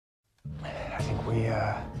I think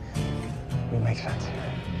we make sense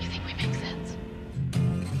here. You think we make sense?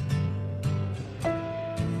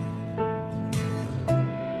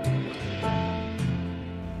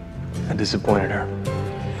 I disappointed her.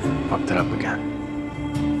 Fucked it up again.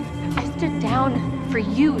 I stood down for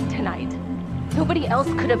you tonight. Nobody else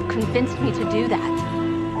could have convinced me to do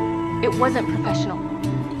that. It wasn't professional.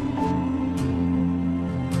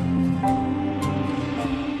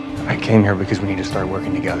 I came here because we need to start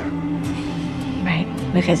working together. Right,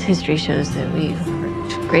 because history shows that we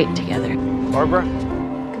worked great together. Barbara?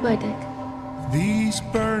 Goodbye, Dick. These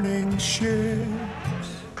burning ships,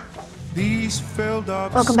 these filled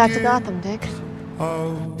up Welcome back to Gotham, Dick.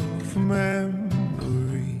 of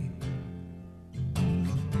memory.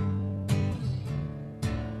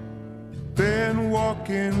 Been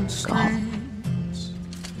walking streets,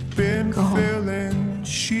 been filling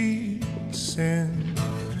sheets in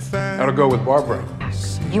How'd it go with Barbara?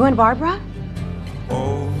 You and Barbara?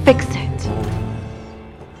 Fix it.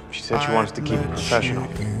 She said she wants to keep it professional.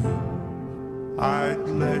 I'd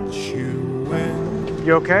let you in.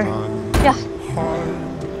 You okay? Yeah. Heart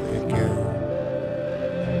again.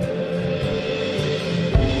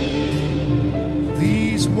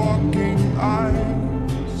 These walking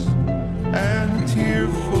eyes and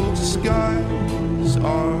tearful skies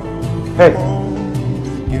are home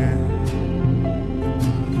again.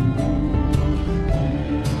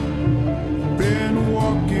 Been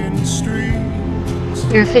walking streets.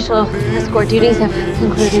 Your official escort duties have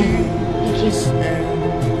concluded. Thank you.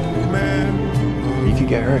 You could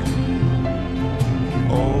get hurt.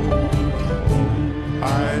 Oh,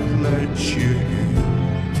 I'd let you in.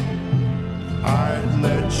 I'd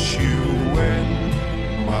let you in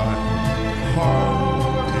my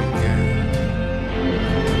heart again.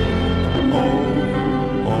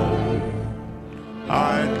 Oh,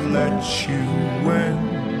 I'd let you in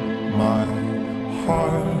my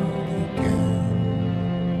heart